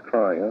baby, it's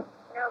crying, huh?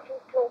 No,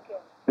 she's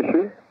talking. Is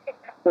she?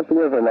 What's the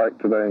weather like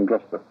today in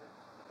Gloucester?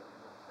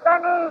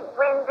 Sunny,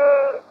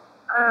 windy,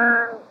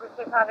 and we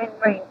keep having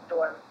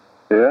rainstorms.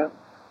 Yeah?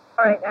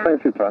 All right then.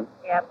 Thanks for your time.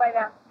 Yeah, bye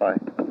then. Bye.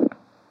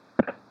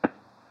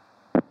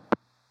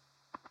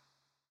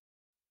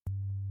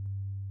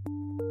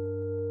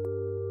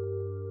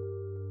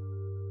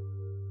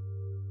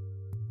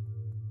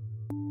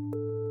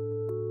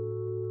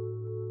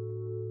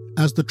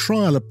 As the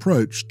trial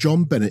approached,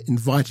 John Bennett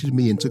invited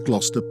me into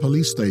Gloucester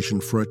Police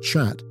Station for a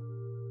chat.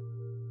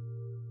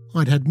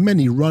 I'd had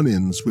many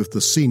run-ins with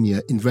the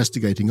senior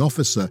investigating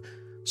officer,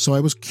 so I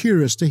was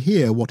curious to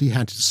hear what he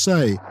had to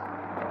say.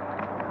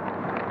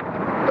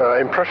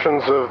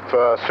 Impressions of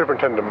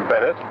Superintendent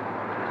Bennett.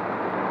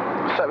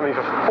 Sat with me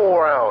for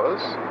 4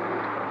 hours.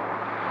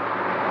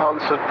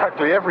 Answered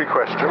practically every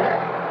question.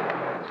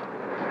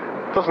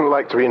 Doesn't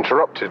like to be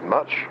interrupted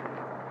much.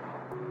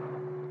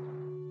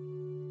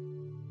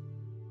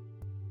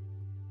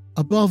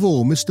 Above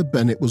all, Mr.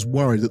 Bennett was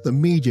worried that the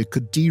media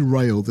could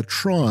derail the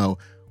trial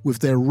with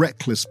their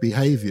reckless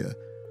behaviour.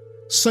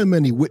 So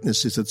many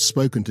witnesses had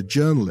spoken to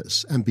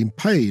journalists and been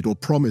paid or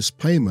promised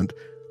payment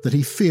that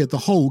he feared the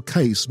whole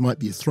case might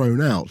be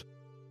thrown out.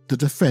 The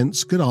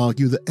defence could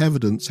argue that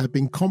evidence had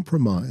been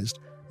compromised,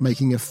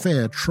 making a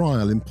fair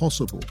trial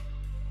impossible.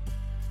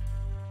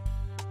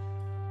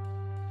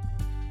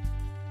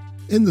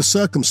 In the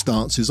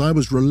circumstances, I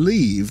was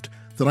relieved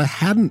that I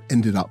hadn't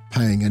ended up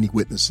paying any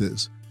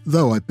witnesses,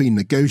 though I'd been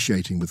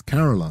negotiating with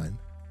Caroline.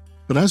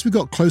 But as we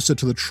got closer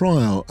to the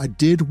trial, I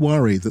did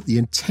worry that the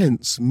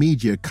intense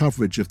media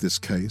coverage of this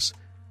case,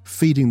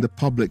 feeding the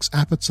public's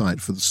appetite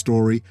for the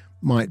story,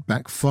 might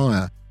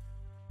backfire.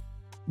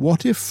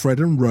 What if Fred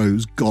and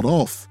Rose got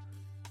off?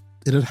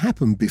 It had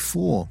happened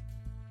before.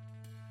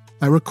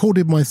 I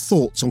recorded my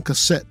thoughts on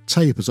cassette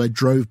tape as I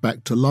drove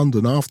back to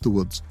London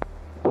afterwards.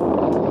 He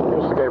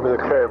also gave me the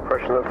clear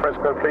impression that Fred's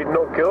going to plead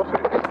not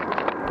guilty.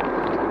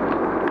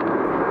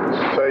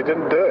 So he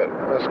didn't do it.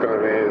 That's going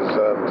to be his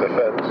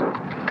defence.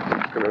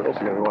 It's also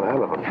going to be one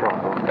hell of a trial.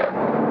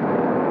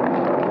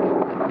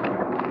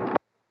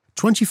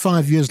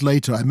 25 years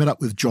later, I met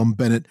up with John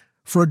Bennett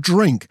for a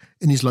drink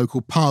in his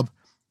local pub.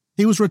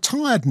 He was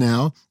retired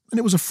now, and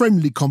it was a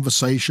friendly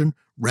conversation,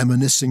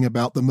 reminiscing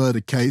about the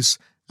murder case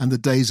and the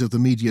days of the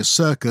media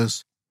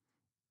circus.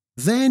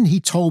 Then he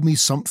told me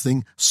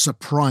something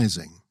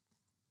surprising.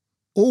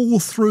 All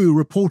through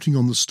reporting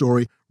on the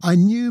story, I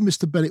knew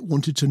Mr. Bennett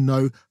wanted to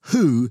know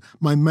who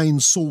my main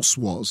source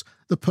was,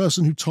 the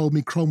person who told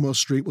me Cromwell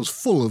Street was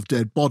full of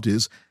dead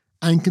bodies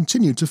and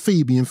continued to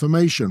feed me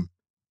information.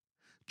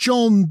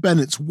 John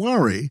Bennett's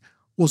worry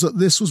was that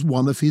this was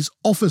one of his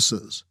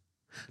officers.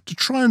 To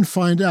try and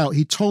find out,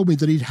 he told me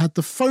that he'd had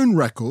the phone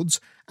records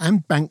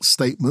and bank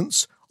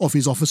statements of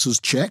his officers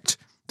checked,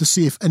 to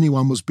see if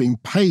anyone was being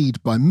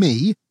paid by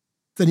me.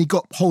 Then he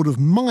got hold of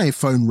my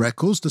phone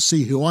records to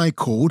see who I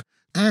called,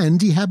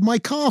 and he had my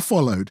car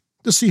followed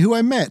to see who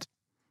I met.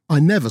 I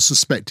never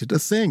suspected a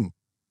thing.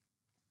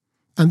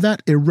 And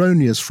that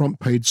erroneous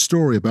front-page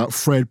story about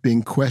Fred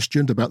being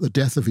questioned about the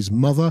death of his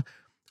mother,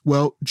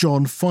 well,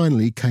 John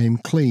finally came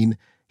clean.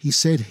 He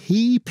said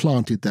he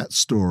planted that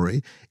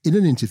story in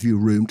an interview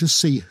room to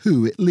see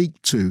who it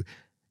leaked to.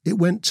 It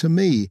went to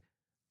me,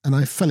 and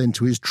I fell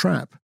into his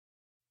trap.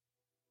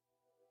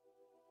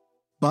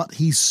 But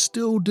he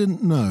still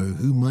didn't know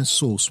who my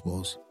source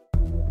was.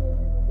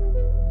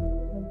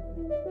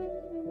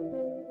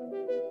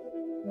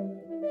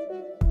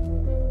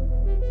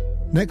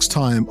 Next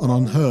time on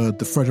Unheard,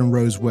 the Fred and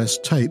Rose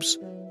West tapes,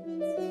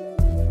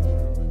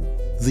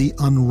 the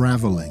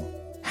unravelling.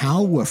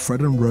 How were Fred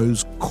and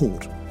Rose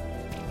caught?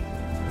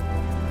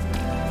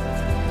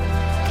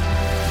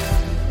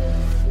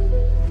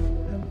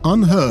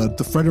 Unheard,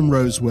 the Fred and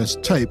Rose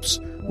West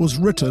tapes was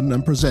written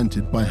and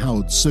presented by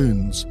Howard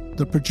Soons.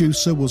 The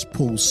producer was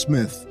Paul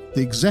Smith.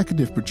 The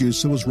executive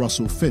producer was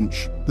Russell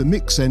Finch. The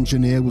mix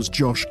engineer was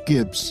Josh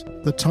Gibbs.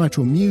 The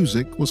title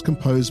music was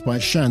composed by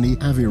Shani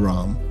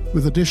Aviram,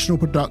 with additional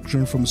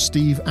production from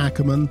Steve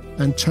Ackerman,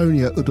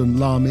 Antonia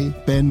Udunlami,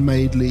 Ben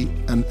Madeley,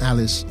 and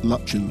Alice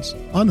Lutchins.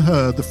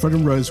 Unheard, the Fred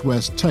and Rose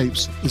West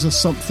tapes is a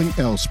Something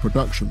Else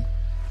production.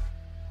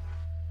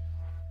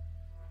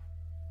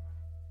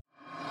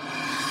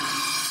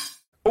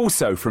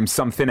 Also from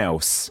Something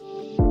Else.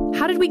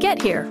 How Did We Get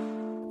Here?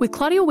 With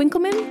Claudia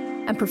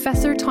Winkleman and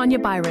Professor Tanya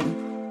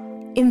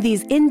Byron. In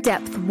these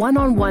in-depth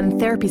one-on-one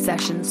therapy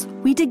sessions,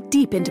 we dig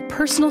deep into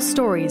personal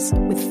stories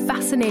with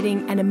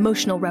fascinating and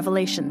emotional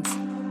revelations.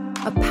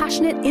 A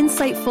passionate,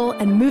 insightful,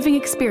 and moving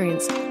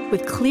experience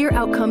with clear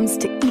outcomes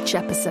to each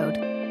episode.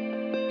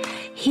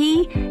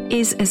 He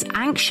is as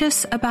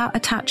anxious about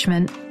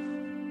attachment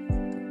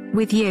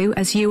with you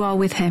as you are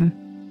with him.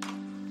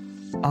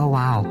 Oh,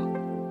 wow.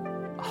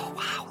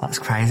 That's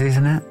crazy,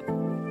 isn't it?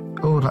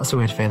 Oh, that's a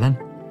weird feeling.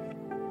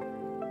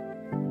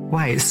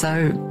 Wait,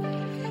 so...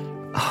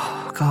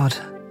 Oh, God.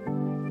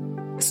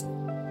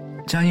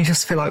 Don't you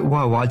just feel like,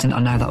 whoa, why didn't I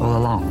know that all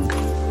along?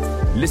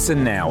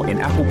 Listen now in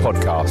Apple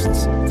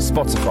Podcasts,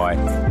 Spotify,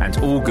 and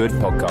all good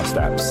podcast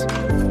apps.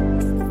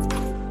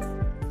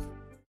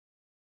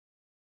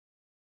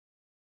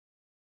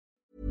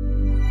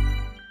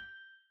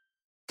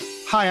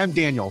 Hi, I'm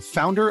Daniel,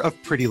 founder of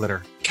Pretty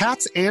Litter.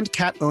 Cats and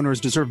cat owners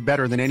deserve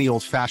better than any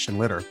old-fashioned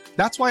litter.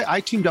 That's why I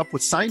teamed up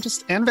with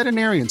scientists and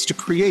veterinarians to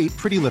create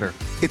Pretty Litter.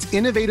 Its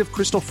innovative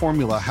crystal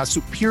formula has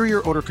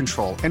superior odor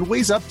control and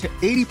weighs up to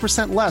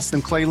 80% less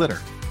than clay litter.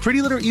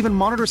 Pretty Litter even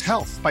monitors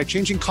health by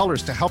changing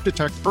colors to help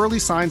detect early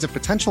signs of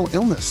potential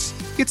illness.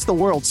 It's the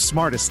world's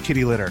smartest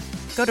kitty litter.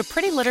 Go to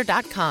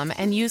prettylitter.com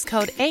and use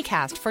code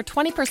ACAST for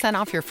 20%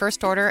 off your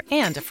first order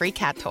and a free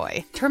cat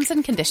toy. Terms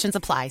and conditions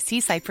apply.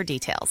 See site for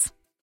details.